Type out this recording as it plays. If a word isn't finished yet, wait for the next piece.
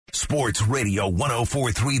Sports Radio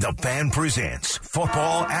 104.3 The Fan presents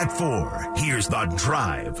Football at 4. Here's The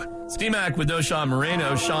Drive. Steve-Mac with Knowshon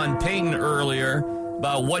Moreno, Sean Payton earlier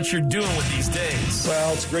about what you're doing with these days.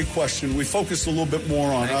 Well, it's a great question. We focused a little bit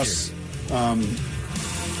more on us.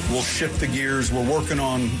 We'll shift the gears. We're working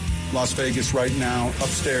on Las Vegas right now,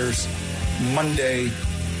 upstairs. Monday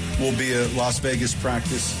will be a Las Vegas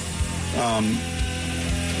practice.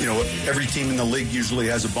 Every team in the league usually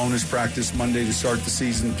has a bonus practice Monday to start the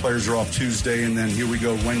season. The players are off Tuesday, and then here we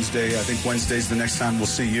go Wednesday. I think Wednesday's the next time we'll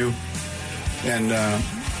see you. And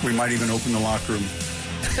we might even open the locker room.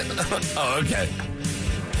 Oh, okay.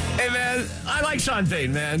 Hey, man, I like Sean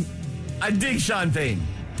Payton, man. I dig Sean Payton.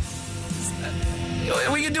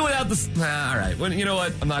 We can do without this. All right. Well, you know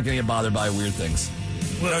what? I'm not going to get bothered by weird things.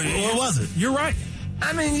 What was it? You're right.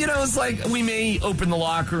 I mean, it's like we may open the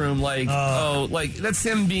locker room that's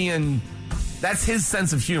him being, that's his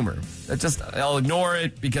sense of humor. I'll ignore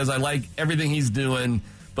it because I like everything he's doing.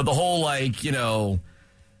 But the whole,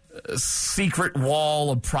 secret wall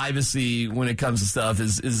of privacy when it comes to stuff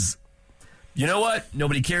is, you know what?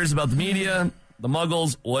 Nobody cares about the media, the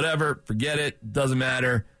muggles, whatever. Forget it. Doesn't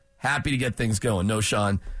matter. Happy to get things going. No,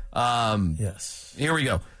 Sean. Yes. Here we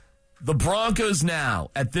go. The Broncos now,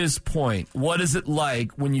 at this point, what is it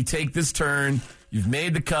like when you take this turn? You've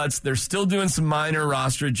made the cuts. They're still doing some minor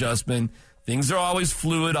roster adjustment. Things are always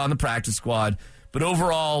fluid on the practice squad. But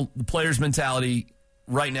overall, the players' mentality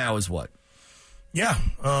right now is what? Yeah.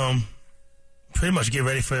 Pretty much get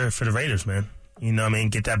ready for the Raiders, man.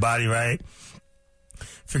 Get that body right.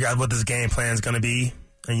 Figure out what this game plan is going to be.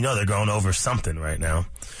 And they're going over something right now.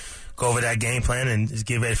 Go over that game plan and just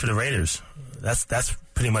get ready for the Raiders. That's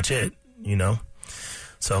pretty much it,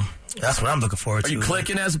 So that's what I'm looking forward to. Are you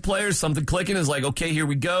clicking as a player? Something clicking is like, okay, here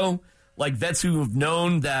we go. Like vets who have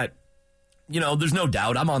known that, there's no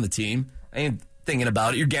doubt I'm on the team. I ain't thinking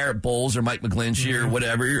about it. You're Garrett Bowles or Mike McGlinchey or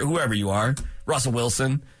whatever, whoever you are, Russell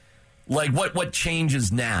Wilson. Like what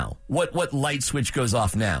changes now? What light switch goes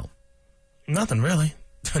off now? Nothing really.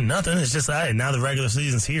 Nothing. It's just now the regular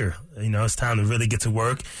season's here. It's time to really get to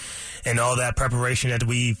work and all that preparation that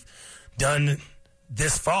we've done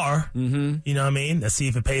this far. Mm-hmm. Let's see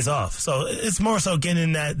if it pays off. So it's more so getting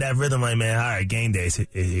in that rhythm. Like, man, all right, game day is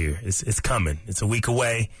here. It's coming. It's a week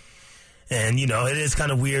away. And, it is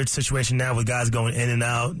kind of weird situation now with guys going in and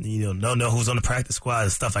out. Don't know who's on the practice squad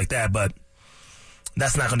and stuff like that. But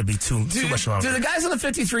that's not going to be too much longer. Do the guys on the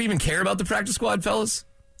 53 even care about the practice squad, fellas?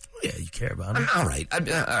 Yeah, you care about it. All right. All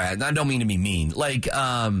right. I don't mean to be mean.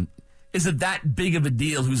 Is it that big of a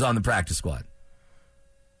deal who's on the practice squad?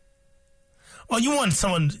 Well, you want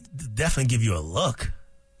someone to definitely give you a look.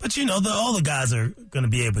 But, all the guys are going to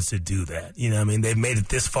be able to do that. They've made it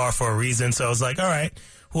this far for a reason. So it's like, all right,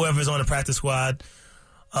 whoever's on the practice squad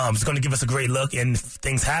is going to give us a great look. And if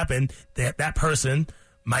things happen, that person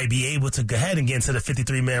might be able to go ahead and get into the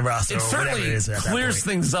 53-man roster or whatever it is. It certainly clears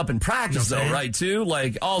things up in practice, though, right, too?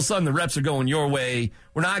 Like, all of a sudden, the reps are going your way.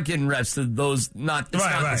 We're not getting reps to those. It's not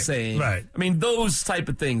the same. Right. I mean, those type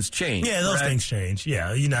of things change. Yeah, those things change.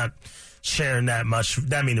 Yeah, you're not sharing that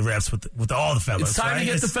many reps with all the fellas. It's time to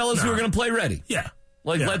get the fellas who are going to play ready. Yeah.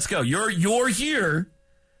 Let's go. You're here.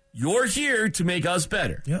 You're here to make us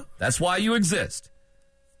better. Yeah. That's why you exist.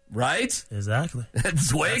 Right? Exactly.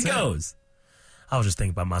 That's the way it goes. I was just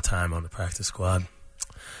thinking about my time on the practice squad.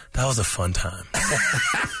 That was a fun time.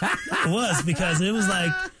 It was, because it was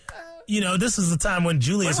like, this is the time when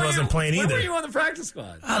Julius wasn't playing either. When were you on the practice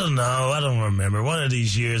squad? I don't know. I don't remember. One of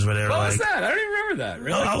these years where they were What was that? I don't even remember that.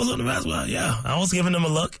 Really? I was on the practice squad, yeah. I was giving them a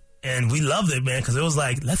look, and we loved it, man, because it was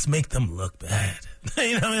like, let's make them look bad.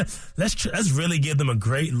 Let's really give them a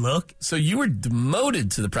great look. So you were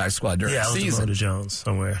demoted to the practice squad during the season? Yeah, I was demoted Jones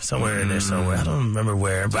somewhere in there somewhere. I don't remember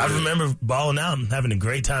where, but I remember balling out and having a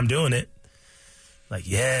great time doing it. Like,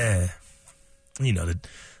 yeah.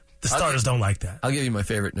 The starters don't like that. I'll give you my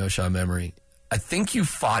favorite Knowshon memory. I think you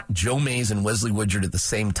fought Joe Mays and Wesley Woodyard at the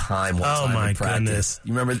same time one time in practice. Goodness.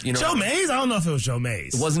 You remember? Joe Mays? I don't know if it was Joe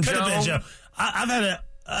Mays. It wasn't Could Joe? have been Joe. I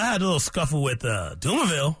had a little scuffle with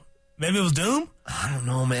Doomaville. Maybe it was Doom? I don't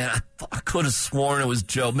know, man. I could have sworn it was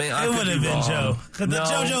Joe. Man, it would have been Joe. Because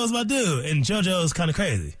JoJo was my dude, and JoJo's kind of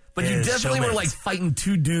crazy. But you definitely were like fighting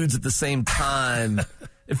two dudes at the same time.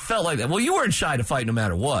 It felt like that. Well, you weren't shy to fight no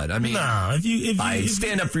matter what. I mean, if you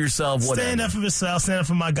stand up for yourself, whatever. Stand up for yourself, stand up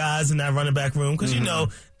for my guys in that running back room. Because,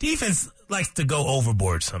 defense likes to go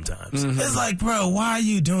overboard sometimes. Mm-hmm. It's like, bro, why are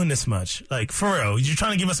you doing this much? Like, for real, you're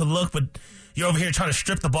trying to give us a look, but you're over here trying to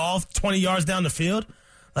strip the ball 20 yards down the field?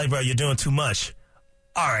 Like, bro, you're doing too much.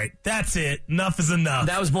 All right, that's it. Enough is enough.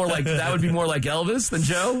 That would be more like Elvis than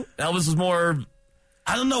Joe. Elvis was more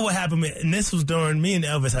I don't know what happened, and this was during me and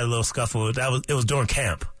Elvis had a little scuffle. It was during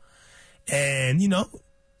camp, and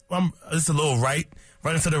it's a little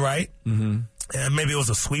running to the right, and maybe it was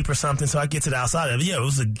a sweep or something. So I get to the outside of it. Yeah, it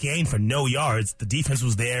was a gain for no yards. The defense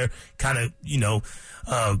was there, kind of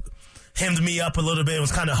hemmed me up a little bit.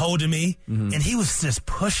 Was kind of holding me, and he was just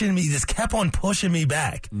pushing me. Just kept on pushing me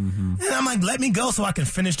back, and I'm like, let me go so I can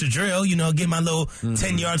finish the drill. Get my little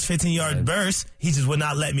 10 yards, 15 yard burst. He just would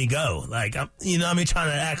not let me go. Like trying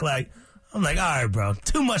to act like I'm like, all right, bro,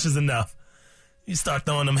 too much is enough. You start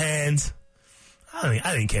throwing them hands. I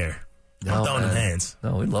didn't care. I'm throwing them hands.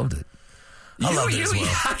 No, we loved it. I loved it as well.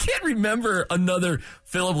 I can't remember another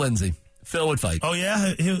Philip Lindsay. Phil would fight. Oh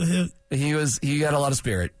yeah, He had a lot of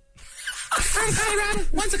spirit. I'm Colorado.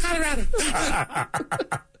 One's a Colorado.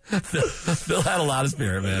 Phil had a lot of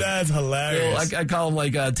spirit, man. That's hilarious. Phil, I call him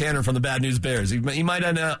like Tanner from the Bad News Bears. He might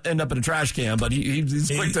end up in a trash can, but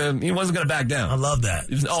he's quick to. He wasn't going to back down. I love that.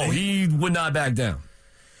 He would not back down.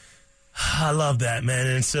 I love that, man.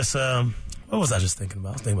 And it's just what was I just thinking about?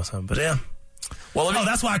 I was thinking about something, but yeah. Well,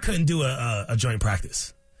 that's why I couldn't do a joint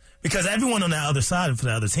practice, because everyone on that other side for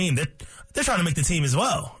the other team, they're trying to make the team as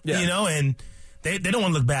well. Yeah. And they don't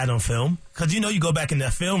want to look bad on film, because you go back in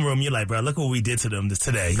that film room, you're like, bro, look what we did to them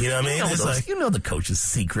today. You know what I mean? The coaches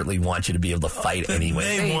secretly want you to be able to fight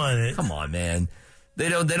anyway. They want it. Come on, man. They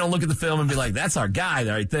don't look at the film and be like, that's our guy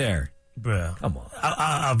right there. Bro, come on.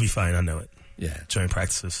 I'll be fine. I know it. Yeah, joint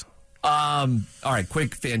practices. All right,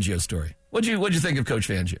 quick Fangio story. What'd you think of Coach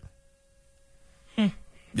Fangio?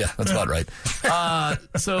 Yeah, that's about right.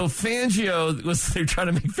 So Fangio they're trying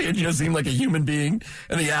to make Fangio seem like a human being,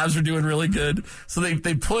 and the Avs are doing really good. So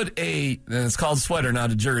they put and it's called sweater, not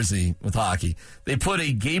a jersey with hockey. They put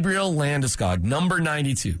a Gabriel Landeskog, number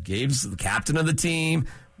 92. Gabe's the captain of the team.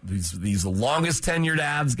 He's the longest tenured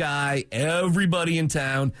Avs guy. Everybody in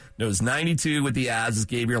town knows 92 with the Avs is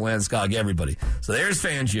Gabriel Landeskog, everybody. So there's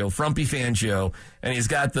Fangio, frumpy Fangio, and he's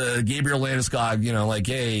got the Gabriel Landeskog, like,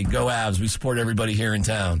 hey, go Avs, we support everybody here in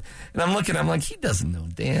town. And I'm like, he doesn't know,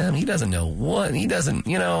 damn, he doesn't know what, he doesn't,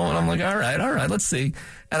 and I'm like, all right, let's see.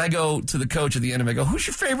 And I go to the coach at the end of it, I go, who's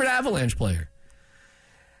your favorite Avalanche player?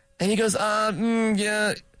 And he goes,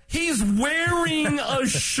 yeah. He's wearing a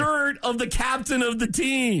shirt of the captain of the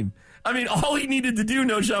team. I mean, all he needed to do,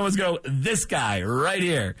 Noshawn, was go, this guy right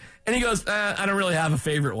here. And he goes, I don't really have a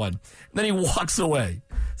favorite one. And then he walks away.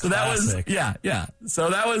 So Classic. That was, yeah. So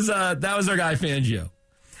that was our guy, Fangio.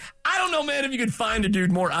 I don't know, man, if you could find a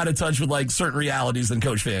dude more out of touch with, like, certain realities than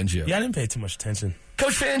Coach Fangio. Yeah, I didn't pay too much attention.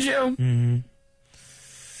 Coach Fangio? Mm-hmm.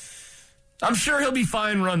 I'm sure he'll be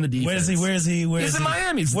fine run the defense. Where is he? He's in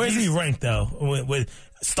Miami. Where's he ranked, though?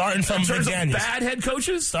 Starting from McDaniels. Bad head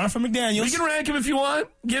coaches? Starting from McDaniels. We can rank him if you want.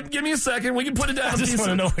 Give me a second. We can put it down. I just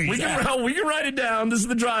want to know where he's at. We can write it down. This is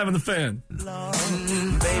the Drive on the Fan. Baby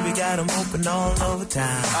got him open all over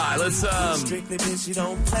town. All right, let's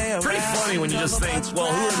pretty funny when you just think,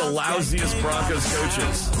 well, who are the lousiest Broncos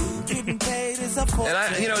coaches? And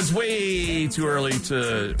it's way too early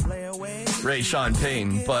to rate Sean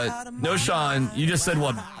Payton, but no, Sean, you just said,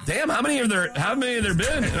 well, damn, how many have there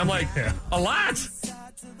been? And I'm like, a lot.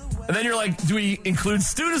 And then you're like, do we include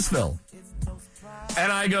Studesville?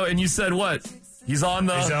 And I go, and you said what? He's on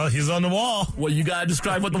the wall. Well, you got to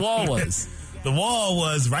describe what the wall was. The wall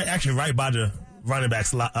was right by the running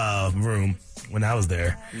back's room when I was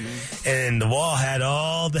there. Mm-hmm. And the wall had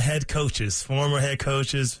all the head coaches, former head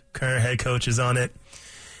coaches, current head coaches on it.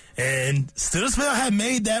 And Studesville had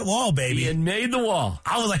made that wall, baby. He had made the wall.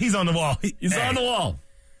 I was like, he's on the wall. He's on the wall.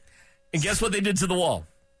 And guess what they did to the wall?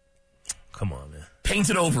 Come on, man.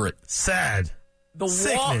 Painted over it. Sad. The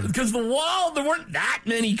wall, because the wall, there weren't that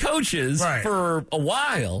many coaches for a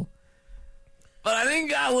while. But I think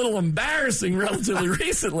it got a little embarrassing relatively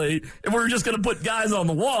recently if we were just going to put guys on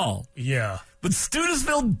the wall. Yeah. But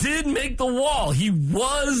Studesville did make the wall. He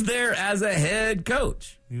was there as a head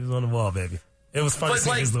coach. He was on the wall, baby. It was fun to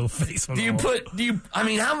see his little face on the wall.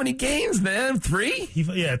 How many games, man? 3?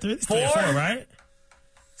 3 or 4, right?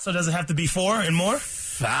 So does it have to be 4 and more?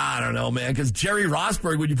 I don't know, man, because Jerry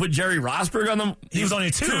Rosberg, would you put Jerry Rosberg on the... He was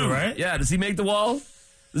only 2, right? Yeah, does he make the wall?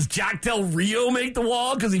 Does Jack Del Rio make the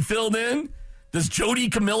wall because he filled in? Does Jody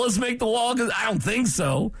Camillus make the wall? Because I don't think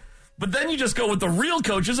so. But then you just go with the real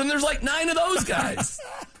coaches, and there's like 9 of those guys.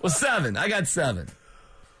 Well, 7. I got 7.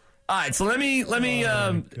 All right, so let me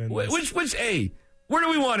which A? Where do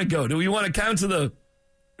we want to go? Do we want to count up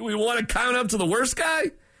to the worst guy?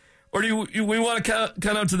 Or do we want to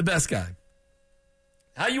count up to the best guy?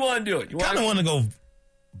 How you want to do it? You kind of want to go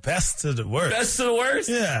best to the worst. Best to the worst?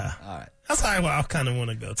 Yeah. All right. That's how I kind of want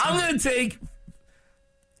to go, too. I'm going to take...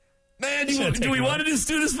 Man, do we want to do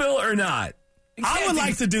Studesville or not? I would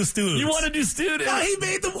like to do Stooges. You want to do Stooges? No, he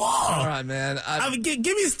made the wall. All right, man. I mean, give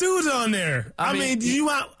me Stooges on there. I mean, do you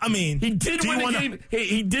want? I mean, he did win a game. Hey,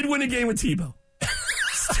 he did win a game with Tebow.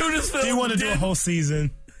 Stoogesville. Do you want to do a whole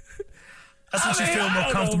season? That's what you feel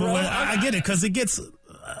more comfortable with. I get it because it gets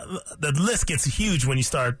the list gets huge when you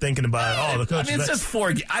start thinking about all the coaches. I mean, it's just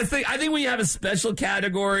 4. I think when you have a special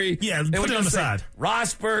category, put it on the side.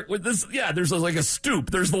 Rosberg with this, there's like a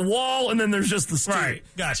stoop. There's the wall, and then there's just the stoop. Right,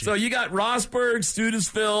 gotcha. So you got Rosberg,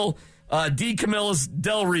 Stoogesville, D. Camillus,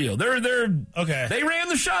 Del Rio. They're okay. They ran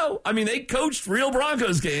the show. I mean, they coached real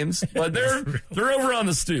Broncos games, but they're over on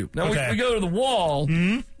the stoop. Now we go to the wall.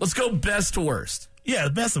 Mm-hmm. Let's go best to worst. Yeah,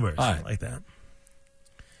 the best to worst. All right. Like that.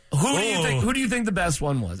 Who do you think the best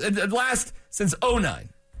one was? It last since 09.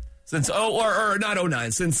 Since not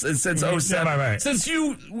 09, since 07. Right. Since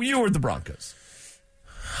you were the Broncos.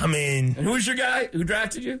 I mean, and who's your guy? Who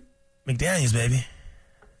drafted you? McDaniels, baby.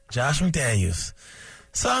 Josh McDaniels.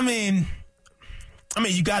 So I mean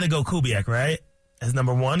you got to go Kubiak, right? As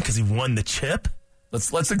number 1 because he won the chip.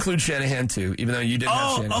 Let's include Shanahan too, even though you didn't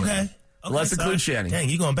have Shanahan. Okay. Let's include Shanahan. Dang,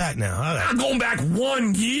 you going back now? I'm going back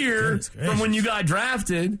 1 year from when you got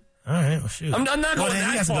drafted. All right, well, shoot. I'm not going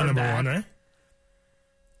that far number back. 1, right?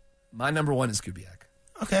 My number 1 is Kubiak.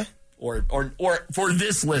 Okay. Or for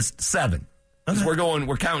this list, 7. Okay.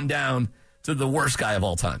 We're counting down to the worst guy of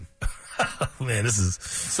all time. Man, this is.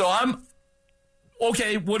 So I'm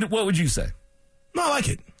okay. What would you say? No, I like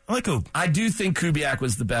it. I like Kubiak. I do think Kubiak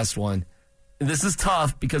was the best one. And this is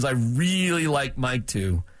tough because I really like Mike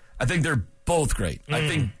too. I think they're both great. I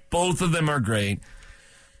think both of them are great.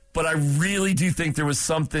 But I really do think there was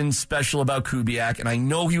something special about Kubiak, and I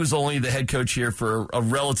know he was only the head coach here for a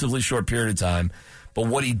relatively short period of time. But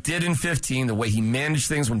what he did in 15, the way he managed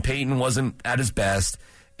things when Peyton wasn't at his best,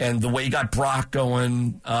 and the way he got Brock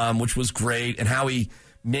going, which was great, and how he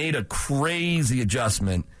made a crazy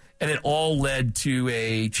adjustment, and it all led to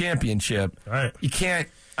a championship. Right. You can't.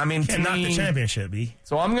 I mean, can't knock the championship, B.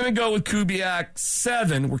 So I'm going to go with Kubiak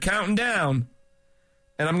 7. We're counting down.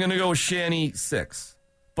 And I'm going to go with Shanny 6.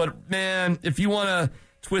 But, man, if you want to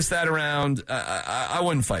twist that around, I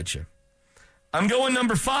wouldn't fight you. I'm going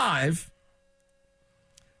number 5.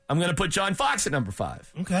 I'm going to put John Fox at number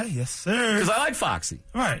 5. Okay, yes, sir. Because I like Foxy.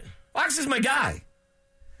 Right. Fox is my guy.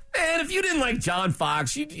 Man, if you didn't like John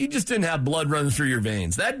Fox, you just didn't have blood running through your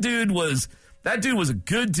veins. That dude was a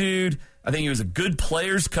good dude. I think he was a good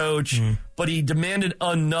players coach, but he demanded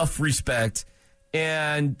enough respect.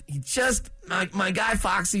 And he just, my guy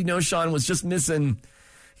Foxy, Sean, was just missing.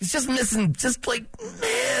 He's just missing, just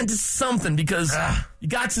something because you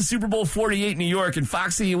got to Super Bowl 48 in New York, and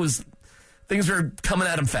Foxy things were coming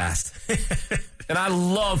at him fast. And I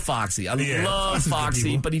love Foxy. I love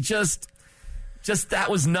Foxy, but he just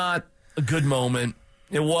that was not a good moment.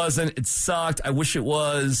 It wasn't. It sucked. I wish it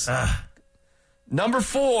was. Number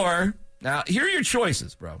 4. Now, here are your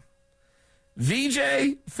choices, bro.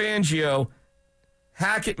 VJ, Fangio,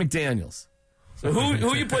 Hackett, McDaniels. So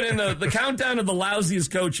who you put in the countdown of the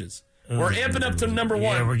lousiest coaches? We're amping up to number 1.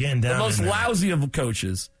 Yeah, we're getting down. The most lousy of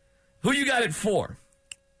coaches. Who you got at 4?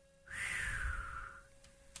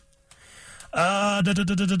 Man,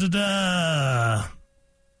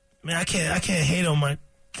 I can't hate on my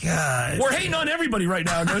God. We're hating on everybody right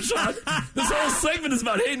now, no, Sean? This whole segment is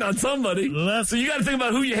about hating on somebody. So you got to think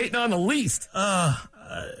about who you're hating on the least. I'm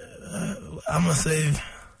gonna say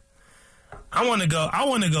I want to go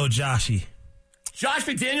Joshy. Josh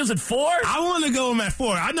McDaniels at 4? I want to go him at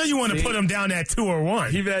 4. I know you want to put him down at 2 or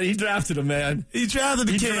 1. He drafted him, man. He drafted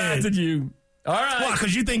the kid. He drafted you. All right. Why?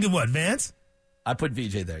 Because you think of what, Vance? I put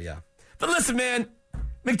VJ there, yeah. But listen, man,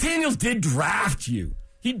 McDaniels did draft you.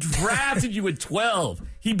 He drafted you at 12.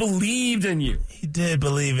 He believed in you. He did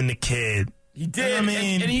believe in the kid. He did. I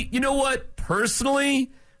mean, and he, you know what?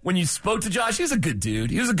 Personally, when you spoke to Josh, he was a good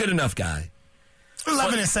dude. He was a good enough guy.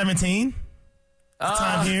 11 and 17.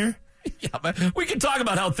 Time here. Yeah, but we can talk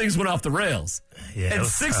about how things went off the rails. Yeah, and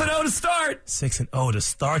 6-0 to start. 6-0 to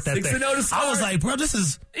start that 6-0 thing. to start. I was like, bro, this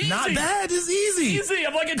is not bad. This is easy. Easy.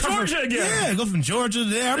 I'm like in Georgia again. Yeah, go from Georgia to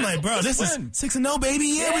there. I'm like, bro, this is 6-0, baby.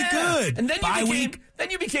 Yeah, we good. And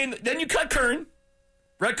then you cut Kern.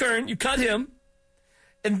 Brett Kern, you cut him.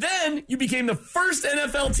 And then you became the first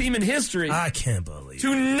NFL team in history. I can't believe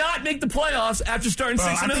to not make the playoffs after starting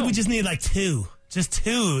 6-0. I think we just need like 2. Just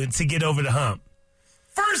 2 to get over the hump.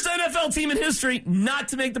 First NFL team in history not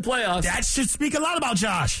to make the playoffs. That should speak a lot about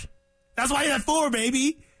Josh. That's why he's at 4,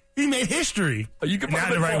 baby. He made history. Oh, you can put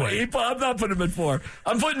him at 4. I'm not putting him at 4.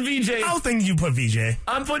 I'm putting VJ. I was thinking you put VJ.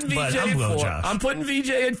 I'm putting VJ at 4. I'm putting VJ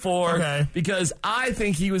at 4 because I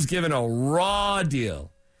think he was given a raw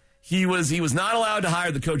deal. He was not allowed to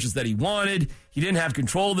hire the coaches that he wanted. He didn't have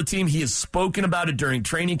control of the team. He has spoken about it during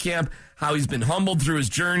training camp, how he's been humbled through his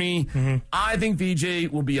journey. I think VJ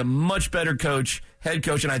will be a much better head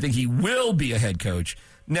coach, and I think he will be a head coach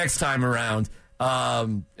next time around.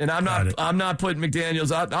 And I'm not putting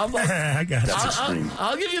McDaniels out. I got it.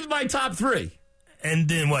 I'll give you my top 3. And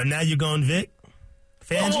then what? Now you're going Vic?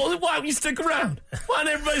 Well, why don't you stick around? Why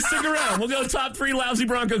don't everybody stick around? We'll go top 3 lousy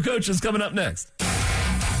Bronco coaches coming up next.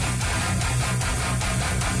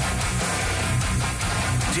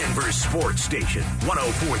 Denver Sports Station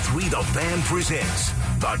 104.3 The Fan presents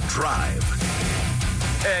The Drive.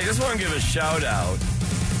 Hey, I just want to give a shout out.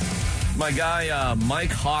 My guy,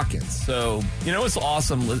 Mike Hawkins. So, it's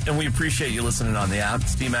awesome, and we appreciate you listening on the app.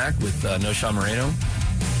 It's D-Mac with Noshawn Moreno,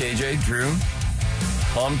 KJ, Drew.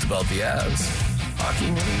 Pumped about the Avs.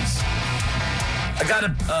 Hockey news. I got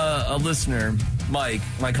a listener, Mike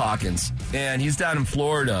Hawkins, and he's down in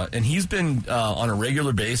Florida, and he's been on a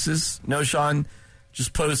regular basis, Noshawn,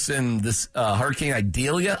 just posting this Hurricane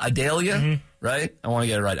Idalia, right? I want to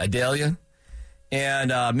get it right, Idalia. And,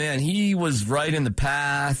 man, he was right in the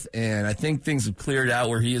path, and I think things have cleared out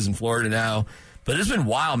where he is in Florida now. But it's been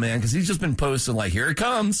wild, man, because he's just been posting, like, here it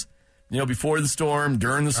comes, before the storm,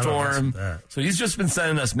 during the storm. So he's just been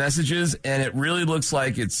sending us messages, and it really looks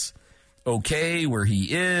like it's okay where he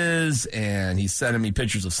is, and he's sending me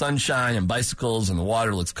pictures of sunshine and bicycles, and the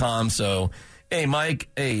water looks calm. So, hey, Mike,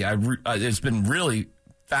 it's been really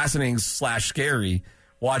fascinating / scary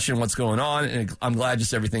watching what's going on, and I'm glad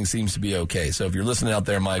just everything seems to be okay. So if you're listening out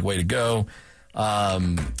there, Mike, way to go.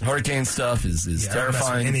 Hurricane stuff is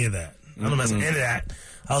terrifying. I don't mess with any of that. I don't mess with any of that.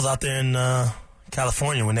 I was out there in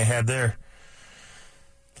California when they had their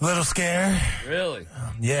little scare. Really?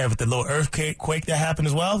 Yeah, with the little earthquake that happened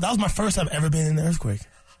as well. That was my first time ever being in an earthquake.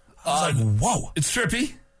 I was like, whoa. It's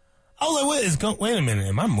trippy. I was like, wait a minute,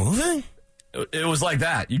 am I moving? It was like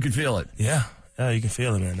that. You could feel it. Yeah. Yeah, you can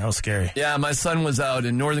feel it, man. That was scary. Yeah, my son was out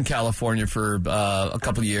in Northern California for a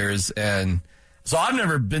couple of years, and so I've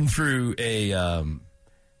never been through an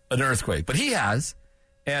earthquake, but he has,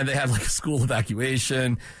 and they had like a school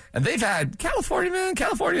evacuation, and they've had California, man.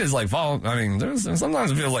 California is like falling. I mean,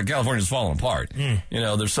 sometimes it feels like California's falling apart.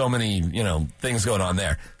 There's so many things going on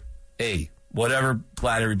there. Hey, whatever.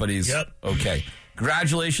 Glad everybody's okay.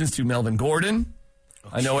 Congratulations to Melvin Gordon.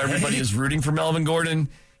 Okay. I know everybody is rooting for Melvin Gordon.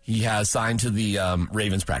 He has signed to the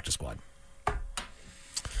Ravens practice squad.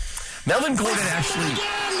 Melvin Gordon actually...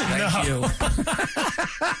 Thank you.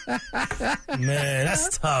 Man,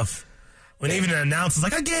 that's tough. When even an announcer's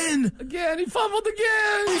like, again, he fumbled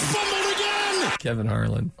again. Kevin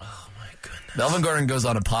Harlan. Oh, my goodness. Melvin Gordon goes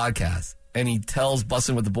on a podcast, and he tells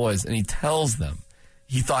Bussin' with the Boys, and he tells them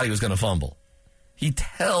he thought he was going to fumble. Can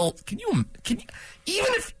you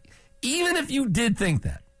even if you did think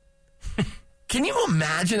that, can you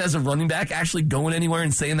imagine as a running back actually going anywhere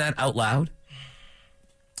and saying that out loud?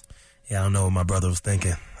 Yeah, I don't know what my brother was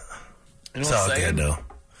thinking. It's all good, though.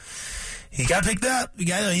 He got picked up.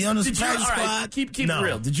 He on his practice squad. Right, keep it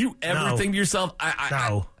real. Did you ever think to yourself,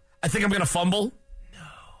 I think I'm going to fumble?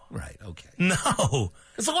 No. Right, okay. No.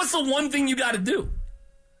 So what's the one thing you got to do?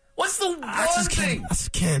 What's the one thing? I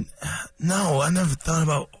just can't. No, I never thought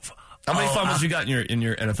about. How many fumbles you got in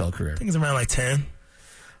your NFL career? I think it's around like 10.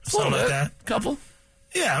 Something like that. Couple?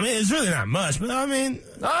 Yeah, I mean, it's really not much, but I mean...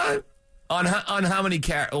 On how many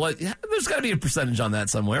there's got to be a percentage on that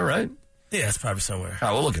somewhere, right? Yeah, it's probably somewhere. All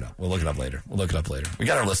right, we'll look it up. We'll look it up later. We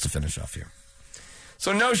got our list to finish off here.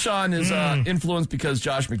 So Noshawn is influenced because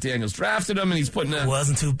Josh McDaniels drafted him, and he's putting It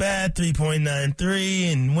wasn't too bad,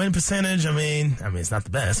 3.93, and win percentage. I mean, it's not the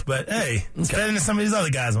best, but hey, it's better than some of these other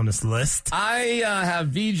guys on this list. I have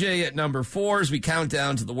VJ at number 4 as we count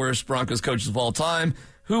down to the worst Broncos coaches of all time.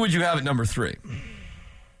 Who would you have at number 3?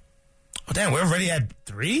 Oh, damn, we're already at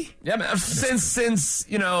 3? Yeah, man, since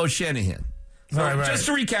Shanahan. So right. Just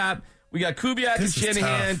to recap, we got Kubiak and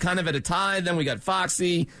Shanahan kind of at a tie. Then we got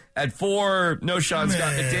Foxy at 4. Noshawn's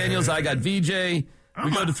got McDaniels. I got VJ.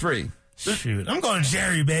 We go to 3. Shoot, I'm going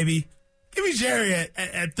Jerry, baby. Give me Jerry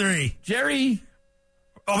at 3. Jerry.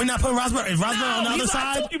 Oh, we're not putting Rosberg. Is Rosberg on the other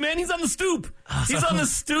side? I told you, man. He's on the stoop. He's on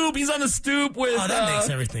the stoop with... Oh, that makes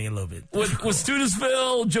everything a little bit with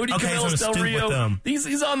Studesville, Jody Cabello, Del Rio.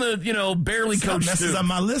 He's on the, barely coached messes stoop. up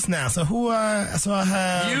my list now. So I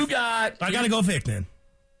have... You got... I got to go Vic then.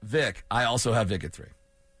 Vic. I also have Vic at 3.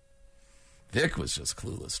 Vic was just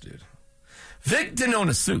clueless, dude. Vic didn't own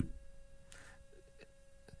a suit.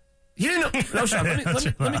 He didn't know... No, Sean,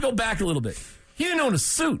 let me go back a little bit. He didn't own a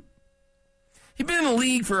suit. He'd been in the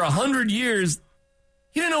league for 100 years.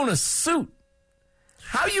 He didn't own a suit.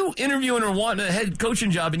 How you interviewing or wanting a head coaching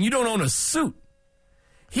job and you don't own a suit?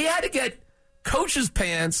 He had to get coach's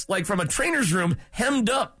pants, like from a trainer's room, hemmed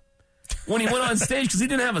up when he went on stage because he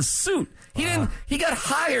didn't have a suit. He got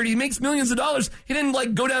hired. He makes millions of dollars. He didn't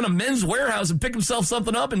like go down to Men's Warehouse and pick himself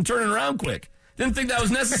something up and turn it around quick. Didn't think that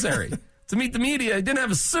was necessary. To meet the media, he didn't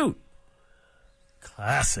have a suit.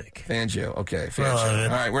 Classic. Fangio. Okay, Fangio.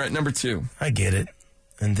 All right, we're at number 2. I get it.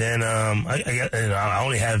 And then I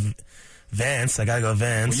only have Vance. I gotta go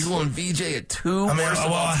Vance. You going VJ at 2? I mean,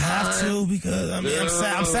 I have to because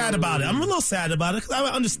I'm sad about it. I'm a little sad about it because I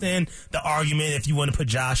understand the argument. If you want to put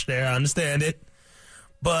Josh there, I understand it.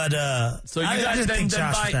 But so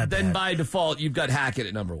then by default, you've got Hackett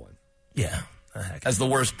at number 1. Yeah, as the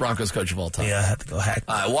worst Broncos coach of all time. Yeah, I have to go Hackett.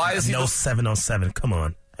 Why is he 7-on-7? Come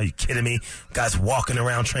on, are you kidding me? Guys walking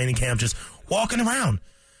around training camp, just walking around.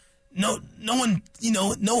 No one,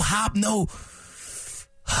 no hop, no.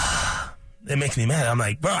 It makes me mad. I'm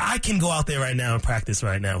like, bro, I can go out there right now and practice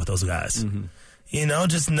right now with those guys. Mm-hmm.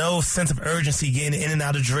 Just no sense of urgency getting in and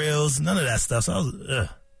out of drills, none of that stuff. So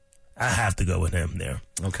I have to go with him there.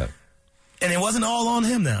 Okay. And it wasn't all on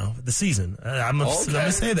him now, the season. I'm going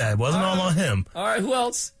to say that. It wasn't all on him. All right, who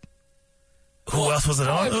else? Who else was it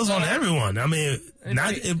on? It was on everyone. I mean,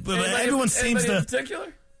 everyone seems to. In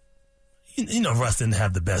particular? Russ didn't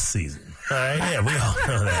have the best season. All right? Yeah, we all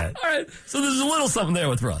know that. All right. So there's a little something there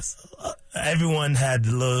with Russ. Everyone had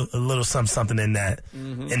a little something in that,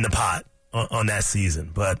 in the pot on that season.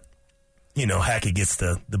 But, Hackett gets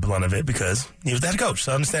the blunt of it because he was that coach.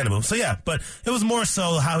 So understandable. So, yeah, but it was more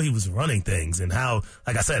so how he was running things and how,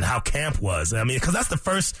 like I said, how camp was. I mean, because that's the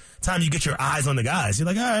first time you get your eyes on the guys. You're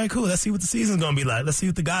like, all right, cool. Let's see what the season's going to be like. Let's see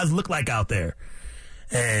what the guys look like out there.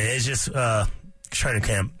 And it's just training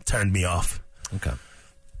camp turned me off. Okay.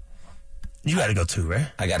 You got to go 2, right?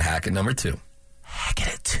 I got Hackett number 2. Hackett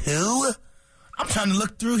at 2? I'm trying to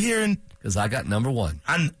look through here and... Because I got number 1.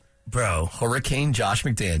 Bro. Hurricane Josh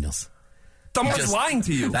McDaniels. Someone's lying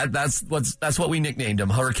to you. That's what we nicknamed him,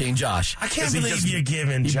 Hurricane Josh. I can't believe you're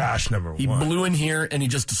giving Josh number 1. He blew in here and he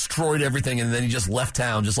just destroyed everything, and then he just left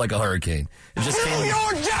town just like a hurricane. It just Do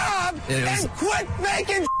your job and quit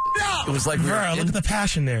making up. It was like, bro, look at the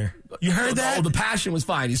passion there. You heard that? Oh, the passion was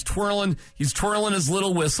fine. He's twirling his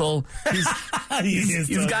little whistle. He's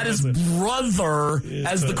got his brother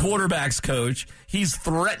as the quarterback's coach. He's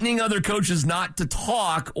threatening other coaches not to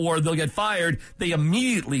talk or they'll get fired. They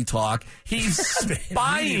immediately talk. He's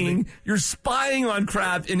spying. You're spying on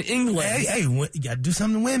Kraft in England. Hey, you got to do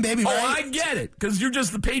something to win, baby. Oh, right? I get it, because you're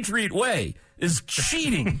just the Patriot way. Is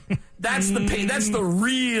cheating. That's the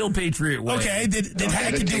real Patriot way. Okay, did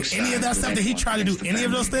Hackett do any of that stuff? Did he try to do any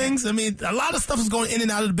of those things? I mean, a lot of stuff was going in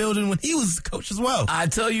and out of the building when he was the coach as well. I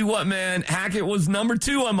tell you what, man, Hackett was number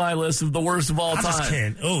 2 on my list of the worst of all time. I just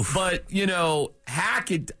can't. Oof. But,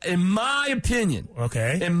 Hackett, in my opinion,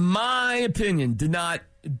 did not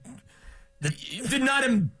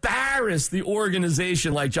embarrass the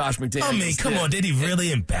organization like Josh McDaniels. I mean, come on, did he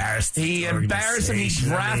really embarrass the He embarrassed him. He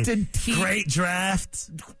drafted great draft.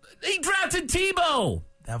 He drafted Tebow.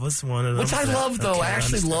 That was one of them. Which I love, though. Okay, I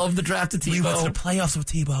actually love the draft of Tebow. We went to the playoffs with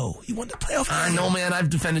Tebow. He won the playoff. I know, man.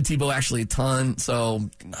 I've defended Tebow actually a ton, so...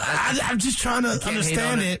 I'm just trying to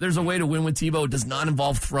understand it. There's a way to win with Tebow. It does not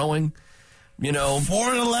involve throwing.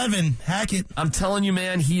 4-11, Hackett. I'm telling you,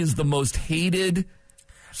 man, he is the most hated...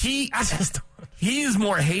 He is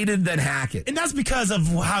more hated than Hackett. And that's because of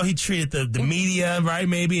how he treated the media, right,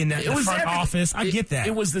 maybe, in the front office. I get that.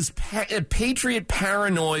 It was this Patriot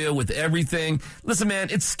paranoia with everything. Listen, man,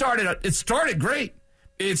 it started great.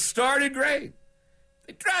 They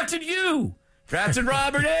drafted you. Drafted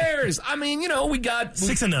Robert Ayers. I mean, we got...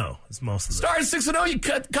 6-0 is most of it. Started 6-0, you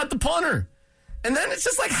cut the punter. And then it's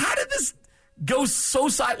just like, how did this go so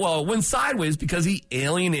it went sideways because he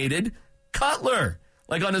alienated Cutler.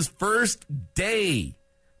 Like on his first day,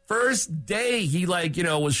 he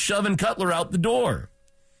was shoving Cutler out the door.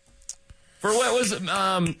 For what was it?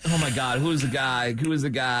 Oh my God, who was the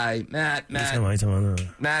guy? Matt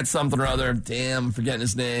something or other. Damn, I'm forgetting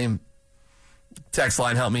his name. Text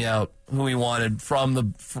line, help me out. Who he wanted from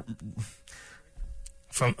the...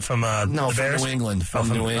 From New England.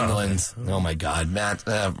 New England. Oh my God, Matt,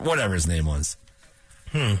 whatever his name was.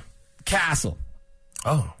 Castle.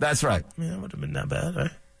 Oh. That's right. I mean, that would have been not bad, right?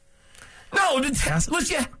 No,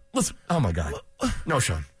 listen. Oh, my God. No,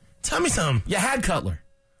 Sean. Tell me something. You had Cutler.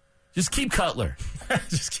 Just keep Cutler.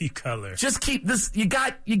 Just keep Cutler. Just keep this. You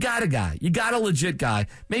got a guy. You got a legit guy.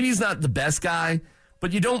 Maybe he's not the best guy,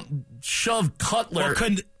 but you don't shove Cutler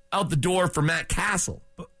out the door for Matt Castle.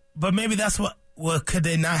 But maybe that's what could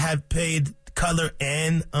they not have paid Cutler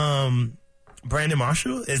and Brandon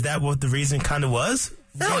Marshall? Is that what the reason kind of was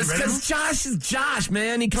No, it's because Josh is Josh,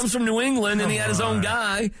 man. He comes from New England, and he had his own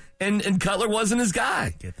guy, and Cutler wasn't his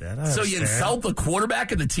guy. Get that? So you insult the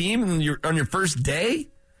quarterback of the team on your first day?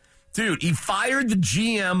 Dude, he fired the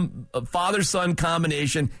GM, father-son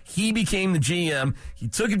combination. He became the GM. He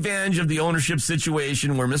took advantage of the ownership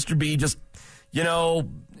situation where Mr. B just,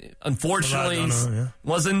 unfortunately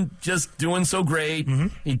wasn't just doing so great. Mm-hmm.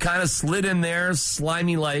 He kind of slid in there,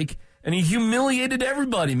 slimy-like, and he humiliated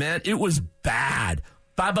everybody, man. It was bad.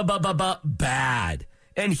 Bad.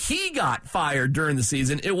 And he got fired during the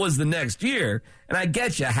season. It was the next year. And I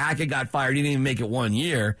get you. Hackett got fired. He didn't even make it 1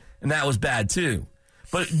 year. And that was bad, too.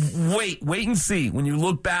 But wait and see. When you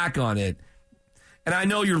look back on it, and I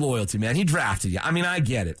know your loyalty, man. He drafted you. I mean, I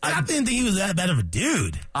get it. I didn't think he was that bad of a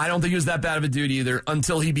dude. I don't think he was that bad of a dude either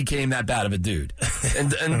until he became that bad of a dude.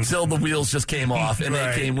 And until the wheels just came off. And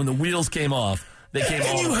when the wheels came off, they came off.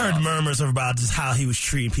 And you heard murmurs about just how he was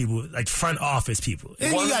treating people, like front office people.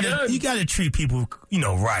 And you got to treat people,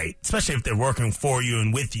 right. Especially if they're working for you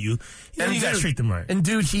and with you. You got to treat them right. And,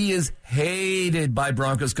 dude, he is hated by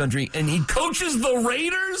Broncos country. And he coaches the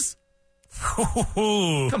Raiders?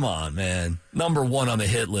 Come on, man. Number 1 on the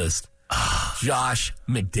hit list. Josh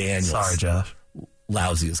McDaniels. Sorry, Josh.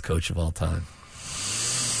 Lousiest coach of all time.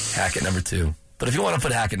 Hackett number 2. But if you want to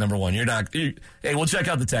put Hackett number 1, hey, we'll check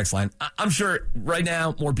out the text line. I'm sure right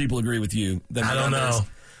now more people agree with you than I don't know.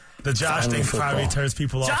 The Josh thing probably turns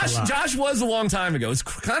people off a lot. Josh was a long time ago. It's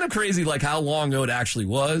kind of crazy like how long ago it actually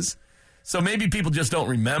was. So maybe people just don't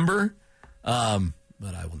remember. But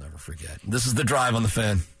I will never forget. This is The Drive on the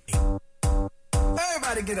Fan.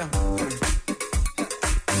 Everybody get up.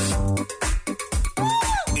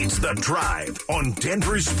 It's The Drive on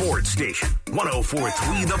Denver's Sports Station.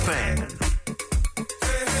 104.3 The Fan.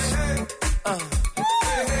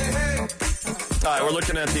 All right, we're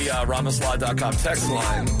looking at the Ramaslaw.com text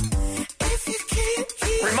line.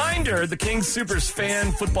 Reminder, the King Supers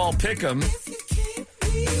fan football pick'em.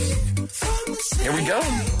 Here we go.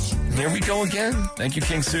 Here we go again. Thank you,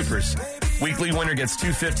 King Supers. Weekly winner gets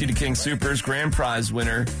 $250 to King Supers. Grand prize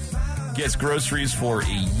winner gets groceries for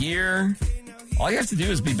a year. All you have to do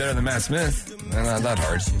is be better than Matt Smith. Not that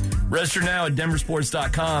hard. Register now at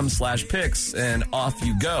denversports.com/picks, and off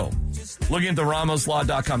you go. Looking at the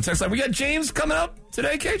RamosLaw.com text line. We got James coming up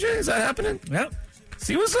today, KJ? Is that happening? Yep.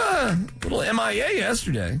 He was a little MIA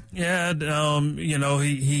yesterday. Yeah,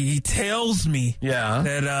 he tells me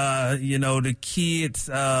that, the kids,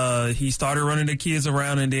 he started running the kids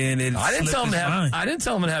around and then I didn't tell him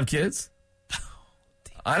to have kids.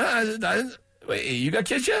 Wait, you got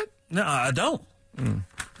kids yet? No, I don't.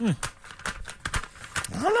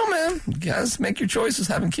 I don't know, man. You guys make your choices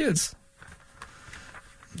having kids.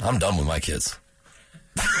 I'm done with my kids.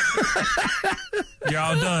 You're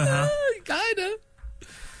all done, huh? Kinda.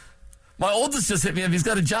 My oldest just hit me up. He's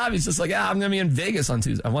got a job. He's just like, I'm going to be in Vegas on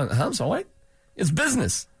Tuesday. I went, so what? It's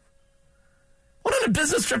business. Went on a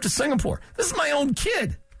business trip to Singapore. This is my own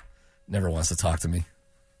kid. Never wants to talk to me.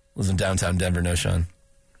 Lives in downtown Denver, no, Sean.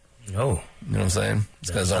 Oh. You know what I'm saying?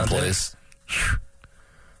 He's got his own place.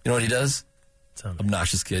 You know what he does?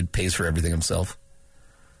 Obnoxious kid, pays for everything himself.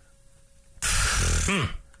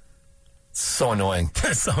 So annoying.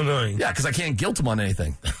 So annoying. Yeah, because I can't guilt him on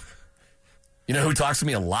anything. You know who talks to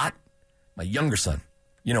me a lot? My younger son.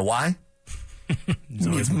 You know why? He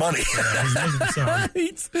needs money.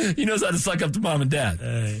 He knows how to suck up to mom and dad.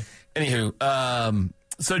 Hey. Anywho,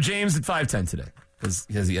 so James at 5:10 today because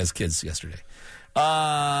he has kids yesterday.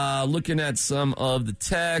 Looking at some of the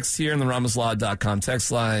text here in the RamosLaw.com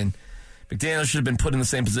text line. McDaniel should have been put in the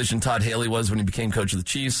same position Todd Haley was when he became coach of the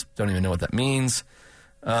Chiefs. Don't even know what that means.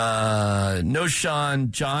 No,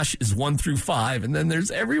 Sean. Josh is 1 through 5, and then there's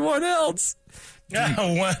everyone else.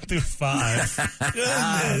 1 through 5.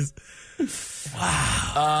 Goodness.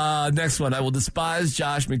 Wow. Next one. I will despise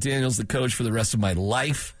Josh McDaniels, the coach, for the rest of my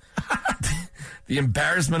life. The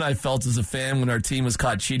embarrassment I felt as a fan when our team was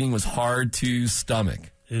caught cheating was hard to stomach.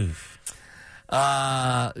 Oof.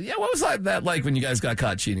 What was that like when you guys got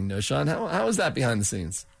caught cheating, no, Sean? How was that behind the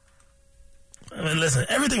scenes? I mean, listen,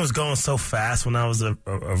 everything was going so fast when I was a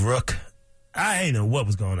rook. I didn't know what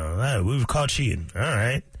was going on. We were caught cheating. All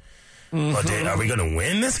right. Mm-hmm. Well, are we going to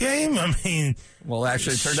win this game? I mean, well,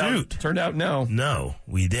 actually, it turned out no. No,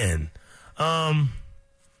 we didn't.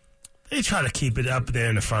 They try to keep it up there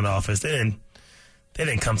in the front office. They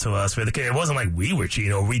didn't come to us. It wasn't like we were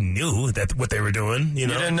cheating or we knew that what they were doing. You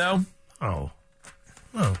didn't know? Oh.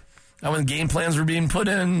 Now when game plans were being put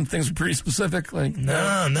in, things were pretty specific. Like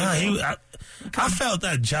I felt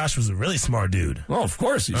that Josh was a really smart dude. Well, of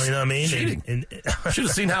course. You know what I mean? Cheating. Should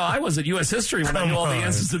have seen how I was at U.S. history when I knew all the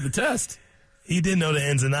answers to the test. He didn't know the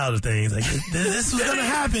ins and outs of things. Like, this was going to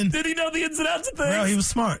happen. Did he know the ins and outs of things? Bro, he was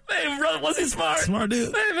smart. Hey, bro, was he smart? Smart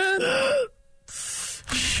dude. Hey, man.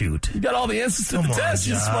 Shoot. You got all the answers to the test.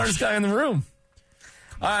 You're the smartest guy in the room.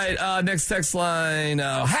 All right, next text line.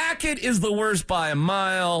 Hackett is the worst by a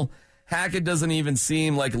mile. Hackett doesn't even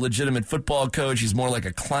seem like a legitimate football coach. He's more like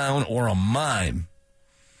a clown or a mime.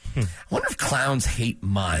 I wonder if clowns hate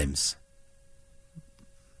mimes.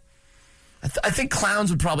 I think clowns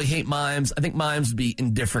would probably hate mimes. I think mimes would be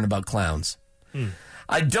indifferent about clowns.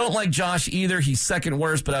 I don't like Josh either. He's second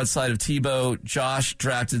worst, but outside of Tebow, Josh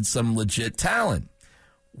drafted some legit talent.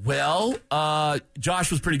 Well,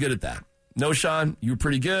 Josh was pretty good at that. No, Sean, you were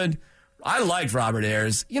pretty good. I liked Robert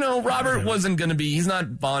Ayers. You know, Robert wasn't going to be, he's not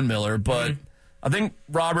Von Miller, but I think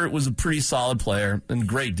Robert was a pretty solid player and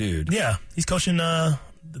great dude. Yeah, he's coaching the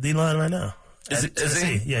D-line right now. Is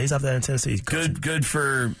he? Yeah, he's out there in Tennessee. Good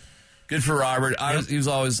for Robert. I thought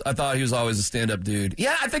he was always a stand-up dude.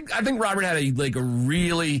 Yeah, I think Robert had a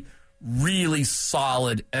really, really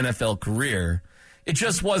solid NFL career. It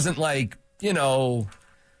just wasn't like,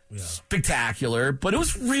 spectacular, but it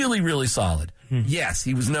was really, really solid. Yes,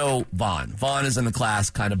 he was no Vaughn. Vaughn is in the class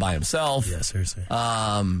kind of by himself. Yeah, seriously.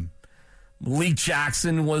 Malik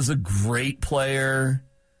Jackson was a great player.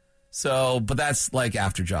 So, but that's like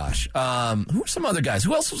after Josh. Who are some other guys?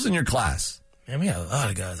 Who else was in your class? Man, we had a lot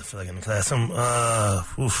of guys, I feel like, in the class. Who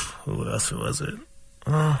else was it?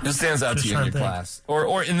 Who stands out to you in your class?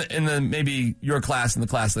 Or in the maybe your class and the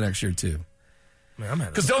class the next year, too?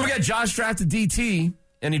 Because don't forget, Josh drafted DT,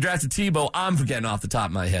 and he drafted Tebow. I'm forgetting off the top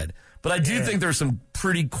of my head. But I do think there's some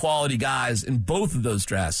pretty quality guys in both of those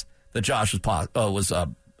drafts that Josh was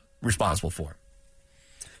responsible for.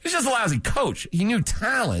 He's just a lousy coach. He knew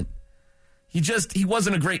talent. He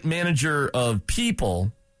wasn't a great manager of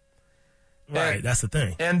people. Right, that's the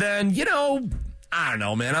thing. And then, I don't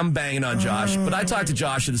know, man. I'm banging on Josh. But I talked to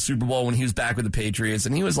Josh at the Super Bowl when he was back with the Patriots,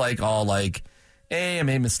 and he was hey, I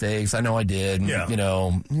made mistakes. I know I did.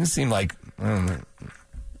 And, he seemed like,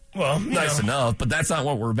 nice enough, but that's not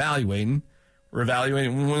what we're evaluating. We're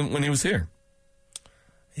evaluating when he was here.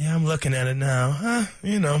 Yeah, I'm looking at it now.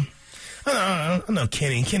 I know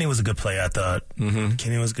Kenny. Kenny was a good player, I thought.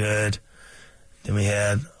 Kenny was good. Then we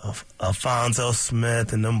had Alfonso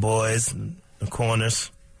Smith and them boys in the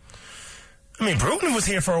corners. I mean, Bruton was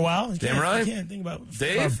here for a while. Damn right. I can't think about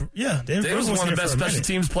Dave. Dave was one of the best special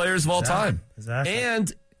teams players of all time. Exactly.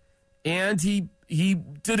 And he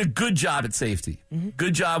did a good job at safety.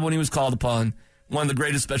 Good job when he was called upon. One of the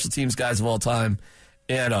greatest special teams guys of all time.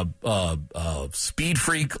 And a speed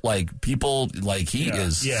freak, people, he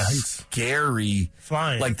is he's scary.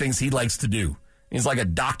 Flying. Like things he likes to do. He's like a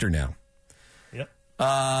doctor now. Yep.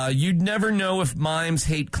 You'd never know if mimes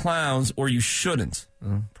hate clowns or you shouldn't.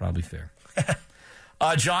 Probably fair.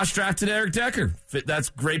 Josh drafted Eric Decker. That's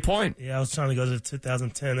a great point. Yeah, I was trying to go to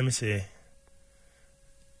 2010. Let me see.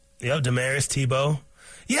 Yep, Demarius Tebow.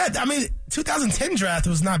 Yeah, 2010 draft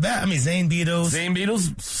was not bad. Zane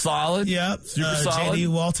Beadles. Solid. Yeah. Super solid. J.D.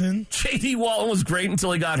 Walton. J.D. Walton was great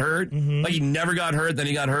until he got hurt. He never got hurt, then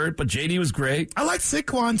he got hurt, but J.D. was great. I liked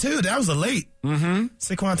Saquon, too. That was a late.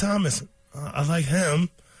 Saquon Thomas. I like him.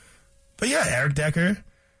 But yeah, Eric Decker.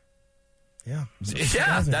 Yeah.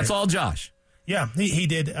 Yeah, that's all Josh. Yeah, he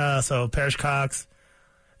did. So Parrish Cox,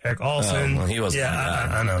 Eric Olsen. Well, he wasn't.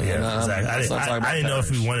 Yeah, I know. Yeah, exactly. I didn't know if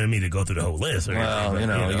he wanted me to go through the whole list. Or anything,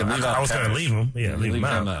 I was going to leave him. Yeah, leave him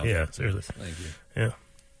out. Yeah, seriously. Thank you. Yeah.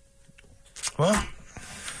 Well,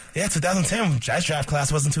 2010 Jazz draft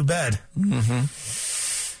class wasn't too bad.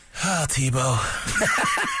 Tebow.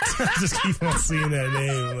 I just keep on seeing that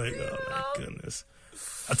name. I'm like, oh my goodness.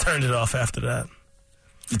 I turned it off after that.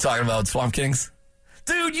 You talking about Swamp Kings?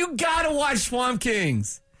 Dude, you gotta watch Swamp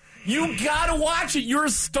Kings. You gotta watch it. You're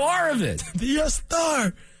a star of it. You're a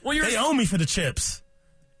star. Well, they owe me for the chips.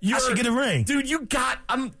 I should get a ring. Dude, you gotta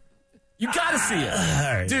see it.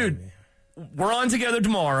 All right, dude, we're on together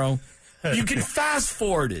tomorrow. You can fast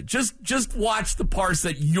forward it. Just watch the parts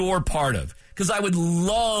that you're part of. Because I would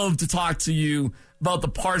love to talk to you about the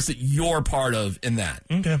parts that you're part of in that.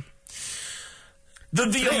 Okay. The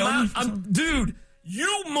amount, dude,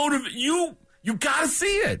 you gotta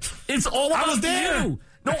see it. It's all about you.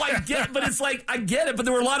 No, I get, but it's like, I get it, but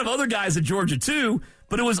there were a lot of other guys at Georgia too,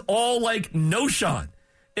 but it was all like no Sean.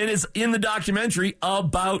 And it's in the documentary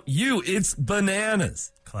about you. It's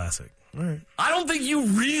bananas. Classic. All right. I don't think you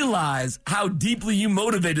realize how deeply you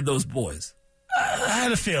motivated those boys. I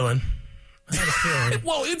had a feeling.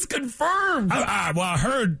 Well, it's confirmed. I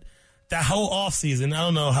heard that whole offseason. I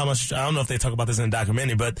don't know if they talk about this in the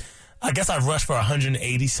documentary, but I guess I rushed for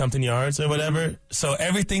 180-something yards or whatever. So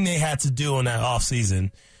everything they had to do in that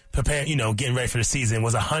offseason preparing, getting ready for the season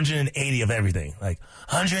was 180 of everything. Like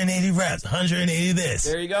 180 reps, 180 this.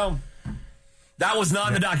 There you go. That was not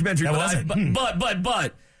in the documentary,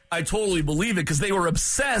 but I totally believe it because they were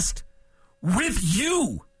obsessed with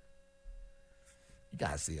you. You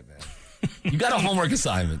gotta see it, man. You got a homework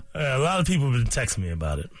assignment. A lot of people have been texting me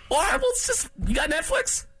about it. Well, it's just, you got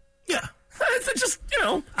Netflix? Yeah. It's just,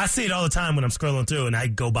 I see it all the time when I'm scrolling through, and I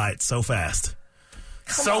go by it so fast.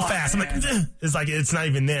 Fast. Man. I'm like, it's like it's not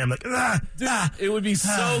even there. I'm like, Dude, it would be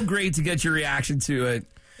so great to get your reaction to it.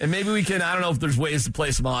 And maybe we can, I don't know if there's ways to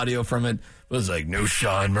play some audio from it. It was like, no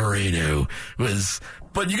Sean Marino.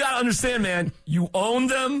 But you got to understand, man, you own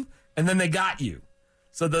them, and then they got you.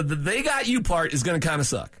 So the they got you part is going to kind of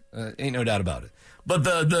suck. Ain't no doubt about it. But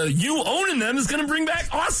the you owning them is going to bring back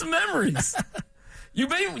awesome memories. You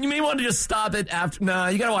may want to just stop it after. Nah,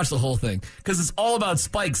 you got to watch the whole thing because it's all about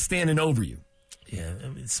Spike standing over you. Yeah,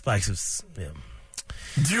 Spike's was. Yeah.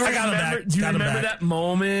 Do you remember that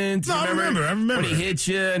moment? No, I remember. When he hit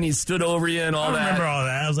you and he stood over you and all that. I remember all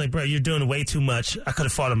that. I was like, bro, you're doing way too much. I could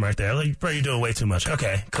have fought him right there. Like, bro, you're doing way too much.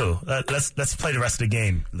 Okay, cool. Let's play the rest of the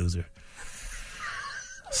game, loser.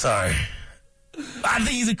 Sorry. I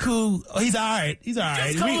think he's he's all right. He's all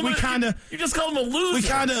right. We kind of. You just called him a loser. We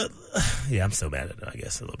kind of. Yeah, I'm so mad at him, I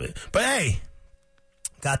guess, a little bit. But hey,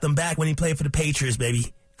 got them back when he played for the Patriots,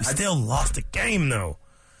 baby. We still lost the game, though.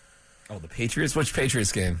 Oh, the Patriots? Which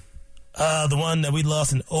Patriots game? The one that we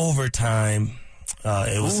lost in overtime.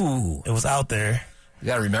 It was out there. You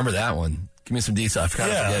got to remember that one. Give me some details. I forgot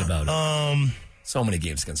to forget about it. So many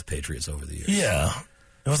games against the Patriots over the years. Yeah.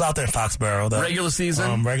 It was out there in Foxborough. Regular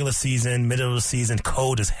season? Regular season, middle of the season,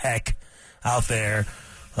 cold as heck out there.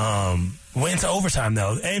 Went into overtime,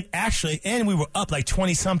 though. And we were up like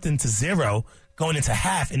 20-something to 0 going into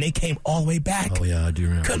half, and they came all the way back. Oh, yeah, I do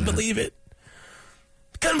remember Couldn't believe it.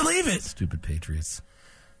 Stupid Patriots.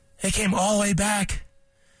 They came all the way back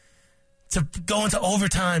to go into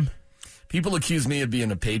overtime. People accuse me of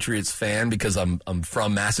being a Patriots fan because I'm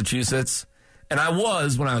from Massachusetts, and I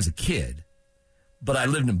was when I was a kid. But I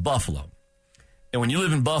lived in Buffalo. And when you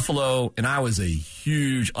live in Buffalo, and I was a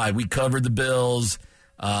huge, we covered the Bills.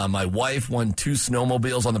 My wife won 2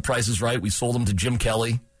 snowmobiles on The Price is Right. We sold them to Jim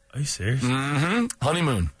Kelly. Are you serious? Mm-hmm.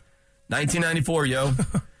 Honeymoon. 1994, yo.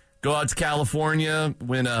 Go out to California,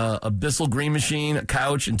 win a Bissell Green Machine, a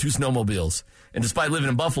couch, and 2 snowmobiles. And despite living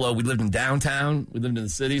in Buffalo, we lived in downtown. We lived in the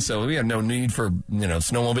city, so we had no need for,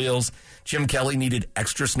 snowmobiles. Jim Kelly needed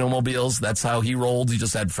extra snowmobiles. That's how he rolled. He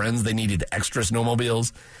just had friends. They needed extra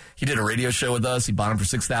snowmobiles. He did a radio show with us. He bought them for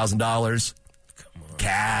 $6,000.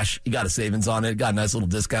 Cash. He got a savings on it. Got a nice little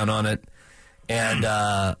discount on it. And,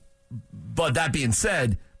 but that being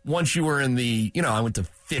said, once you were in the, I went to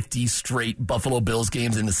 50 straight Buffalo Bills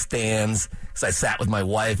games in the stands because I sat with my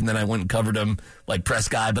wife, and then I went and covered them like press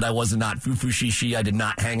guy, but I was not foo-foo shishi. I did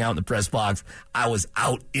not hang out in the press box. I was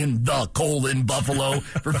out in the cold in Buffalo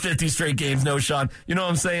for 50 straight games. No, Sean. You know what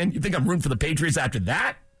I'm saying? You think I'm rooting for the Patriots after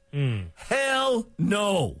that? Hell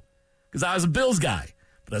no. Because I was a Bills guy,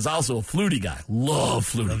 but I was also a Flutie guy. Love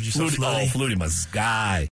Flutie. Flutie. Oh, Flutie, my guy.